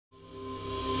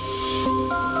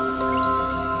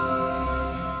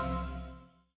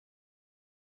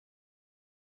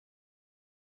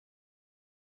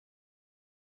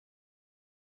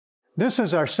This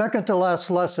is our second to last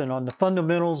lesson on the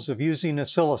fundamentals of using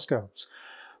oscilloscopes.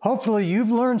 Hopefully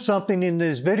you've learned something in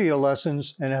these video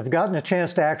lessons and have gotten a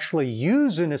chance to actually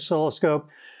use an oscilloscope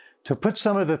to put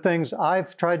some of the things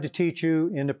I've tried to teach you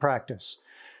into practice.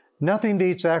 Nothing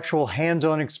beats actual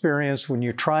hands-on experience when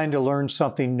you're trying to learn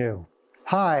something new.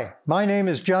 Hi, my name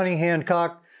is Johnny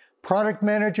Hancock, Product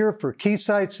Manager for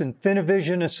Keysight's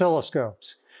Infinivision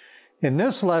Oscilloscopes. In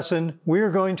this lesson, we are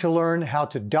going to learn how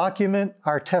to document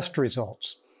our test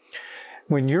results.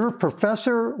 When your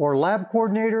professor or lab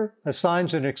coordinator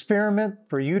assigns an experiment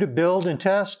for you to build and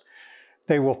test,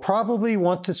 they will probably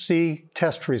want to see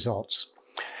test results.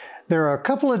 There are a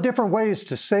couple of different ways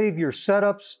to save your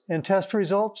setups and test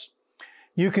results.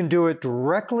 You can do it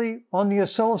directly on the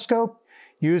oscilloscope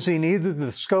using either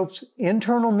the scope's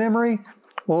internal memory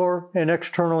or an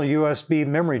external USB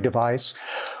memory device,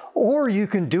 or you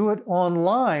can do it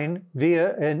online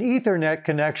via an Ethernet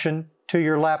connection to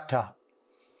your laptop.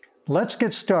 Let's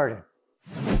get started.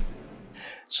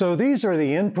 So these are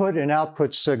the input and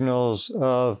output signals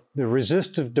of the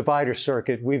resistive divider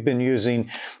circuit we've been using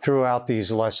throughout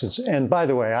these lessons. And by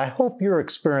the way, I hope your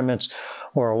experiments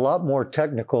are a lot more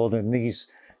technical than these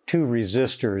two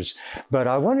resistors, but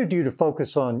I wanted you to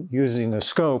focus on using a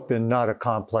scope and not a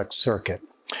complex circuit.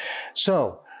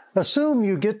 So assume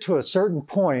you get to a certain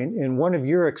point in one of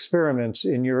your experiments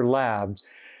in your labs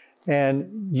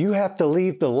and you have to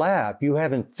leave the lab. You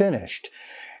haven't finished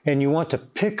and you want to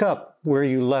pick up where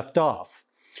you left off.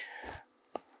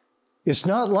 It's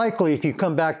not likely if you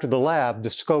come back to the lab, the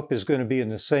scope is going to be in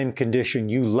the same condition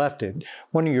you left it.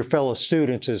 One of your fellow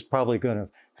students is probably going to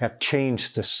have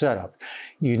changed the setup.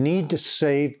 You need to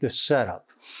save the setup.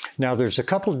 Now, there's a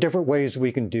couple of different ways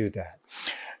we can do that.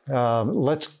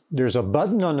 There's a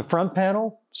button on the front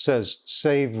panel, says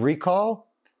Save Recall.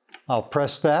 I'll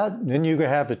press that, and then you can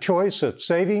have the choice of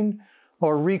saving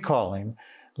or recalling.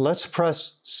 Let's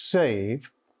press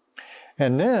Save.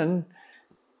 And then,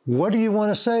 what do you want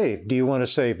to save? Do you want to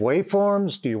save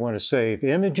waveforms? Do you want to save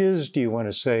images? Do you want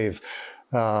to save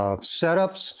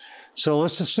setups? So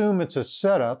let's assume it's a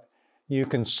setup. You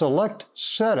can select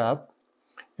Setup,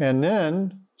 and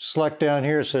then select down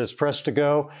here, it says Press to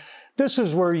Go. This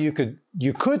is where you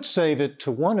could save it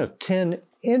to one of 10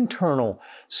 internal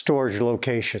storage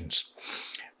locations.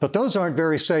 But those aren't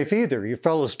very safe either. Your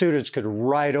fellow students could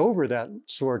write over that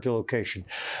storage location.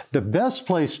 The best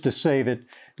place to save it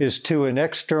is to an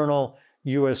external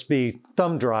USB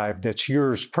thumb drive that's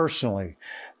yours personally.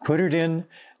 Put it in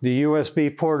the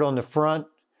USB port on the front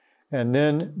and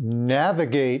then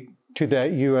navigate to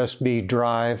that USB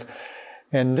drive.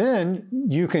 And then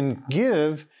you can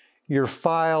give your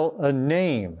file a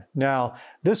name. Now,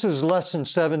 this is lesson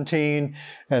 17,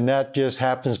 and that just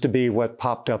happens to be what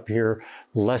popped up here,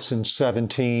 lesson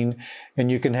 17, and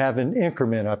you can have an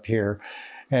increment up here.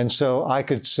 And so I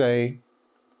could say,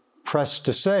 press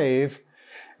to save,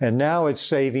 and now it's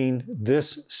saving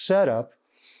this setup.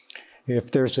 If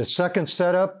there's a second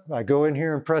setup, I go in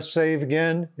here and press save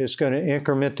again, it's going to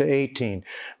increment to 18.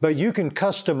 But you can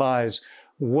customize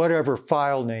whatever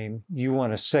file name you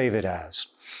want to save it as.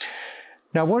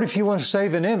 Now, what if you want to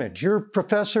save an image? Your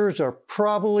professors are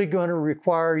probably going to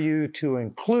require you to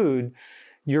include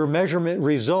your measurement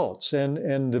results.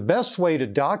 And the best way to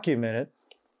document it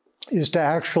is to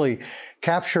actually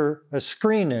capture a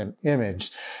screen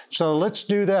image. So let's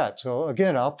do that. So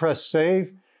again, I'll press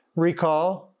Save,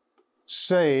 Recall,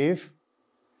 Save,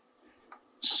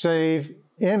 Save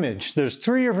Image. There's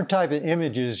three different types of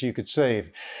images you could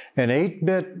save. An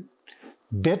 8-bit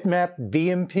bitmap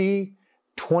BMP,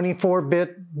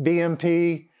 24-bit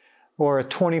BMP, or a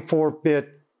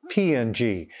 24-bit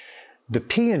PNG. The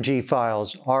PNG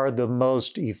files are the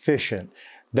most efficient.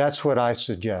 That's what I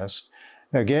suggest.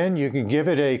 Again, you can give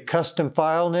it a custom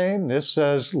file name. This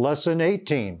says Lesson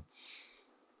 18.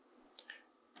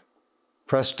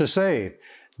 Press to save.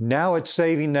 Now it's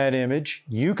saving that image.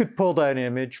 You could pull that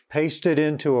image, paste it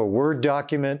into a Word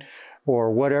document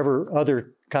or whatever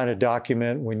other kind of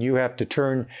document when you have to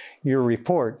turn your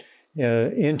report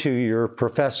into your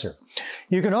professor.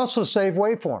 You can also save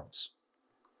waveforms.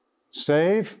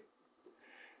 Save.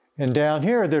 And down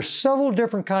here, there's several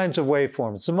different kinds of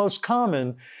waveforms. The most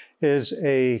common is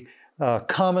a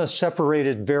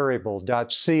comma-separated variable,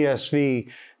 .csv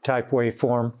type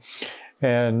waveform.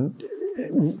 And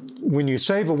when you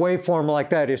save a waveform like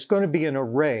that, it's going to be an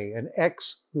array, an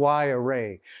XY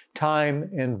array, time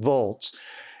and volts.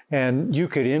 And you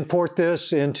could import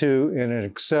this into an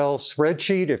Excel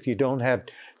spreadsheet if you don't have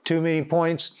too many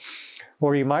points,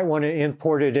 or you might want to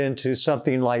import it into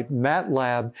something like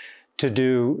MATLAB to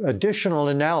do additional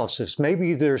analysis.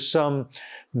 Maybe there's some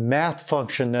math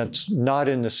function that's not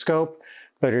in the scope,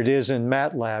 but it is in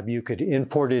MATLAB. You could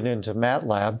import it into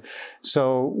MATLAB.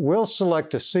 So we'll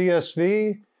select a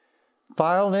CSV,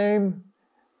 file name,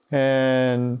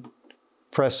 and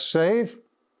press save.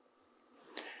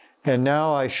 And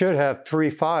now I should have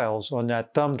 3 files on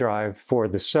that thumb drive for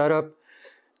the setup,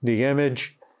 the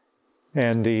image,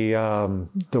 and the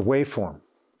waveform.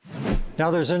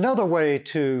 Now there's another way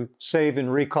to save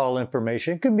and recall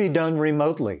information. It can be done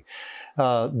remotely.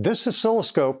 This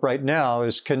oscilloscope right now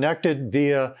is connected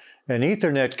via an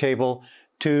Ethernet cable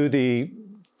to the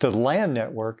LAN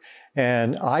network,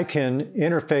 and I can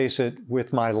interface it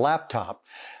with my laptop.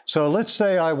 So let's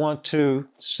say I want to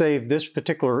save this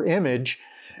particular image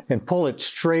and pull it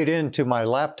straight into my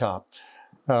laptop.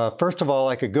 First of all,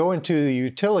 I could go into the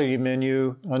utility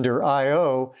menu under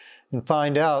I/O and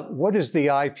find out what is the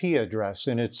IP address,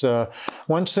 and it's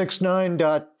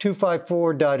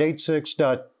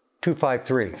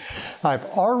 169.254.86.253. I've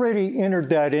already entered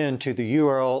that into the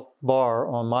URL bar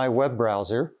on my web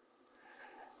browser.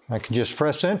 I can just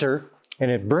press enter, and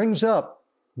it brings up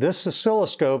this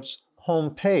oscilloscope's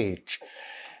home page.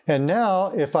 And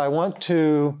now, if I want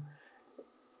to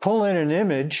pull in an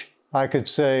image, I could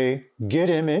say get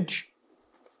image,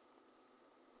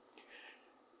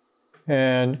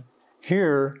 and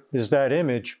here is that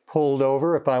image pulled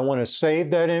over. If I want to save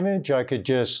that image, I could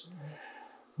just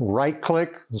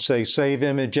right-click and say Save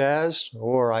Image As,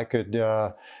 or I could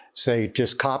say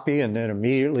just copy and then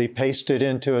immediately paste it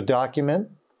into a document.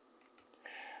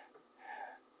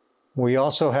 We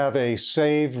also have a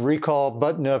Save Recall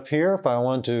button up here if I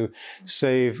want to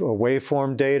save a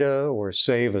waveform data or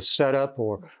save a setup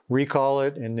or recall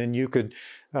it, and then you could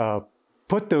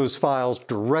put those files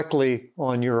directly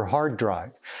on your hard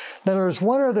drive. Now there's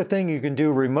one other thing you can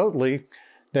do remotely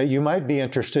that you might be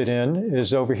interested in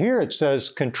is over here it says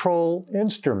Control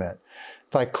Instrument.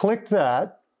 If I click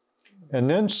that and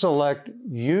then select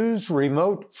Use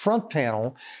Remote Front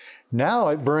Panel, now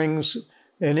it brings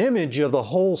an image of the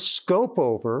whole scope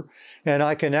over, and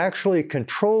I can actually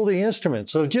control the instrument.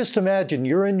 So just imagine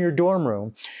you're in your dorm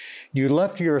room, you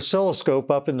left your oscilloscope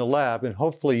up in the lab, and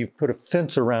hopefully you put a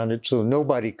fence around it so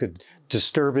nobody could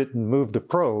disturb it and move the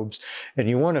probes, and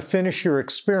you want to finish your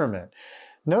experiment.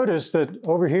 Notice that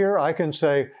over here I can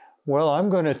say, well, I'm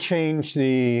going to change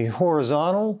the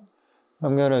horizontal,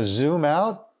 I'm going to zoom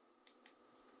out,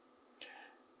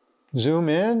 zoom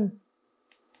in,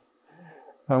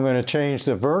 I'm going to change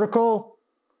the vertical.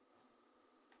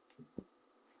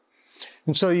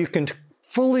 And so you can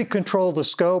fully control the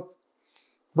scope,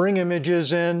 bring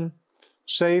images in,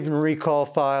 save and recall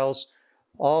files,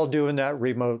 all doing that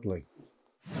remotely.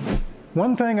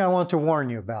 One thing I want to warn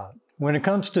you about, when it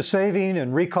comes to saving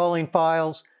and recalling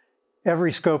files,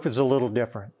 every scope is a little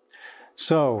different.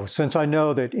 So since I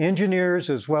know that engineers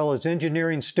as well as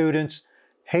engineering students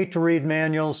hate to read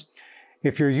manuals,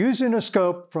 if you're using a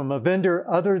scope from a vendor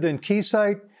other than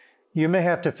Keysight, you may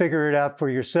have to figure it out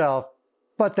for yourself,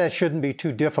 but that shouldn't be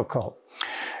too difficult.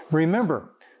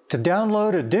 Remember, to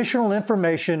download additional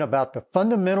information about the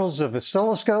fundamentals of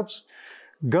oscilloscopes,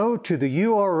 go to the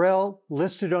URL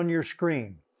listed on your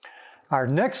screen. Our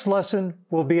next lesson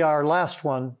will be our last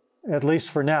one, at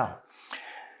least for now.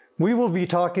 We will be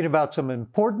talking about some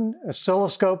important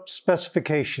oscilloscope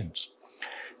specifications.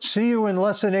 See you in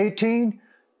lesson 18.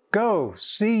 Go,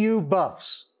 CU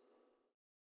Buffs!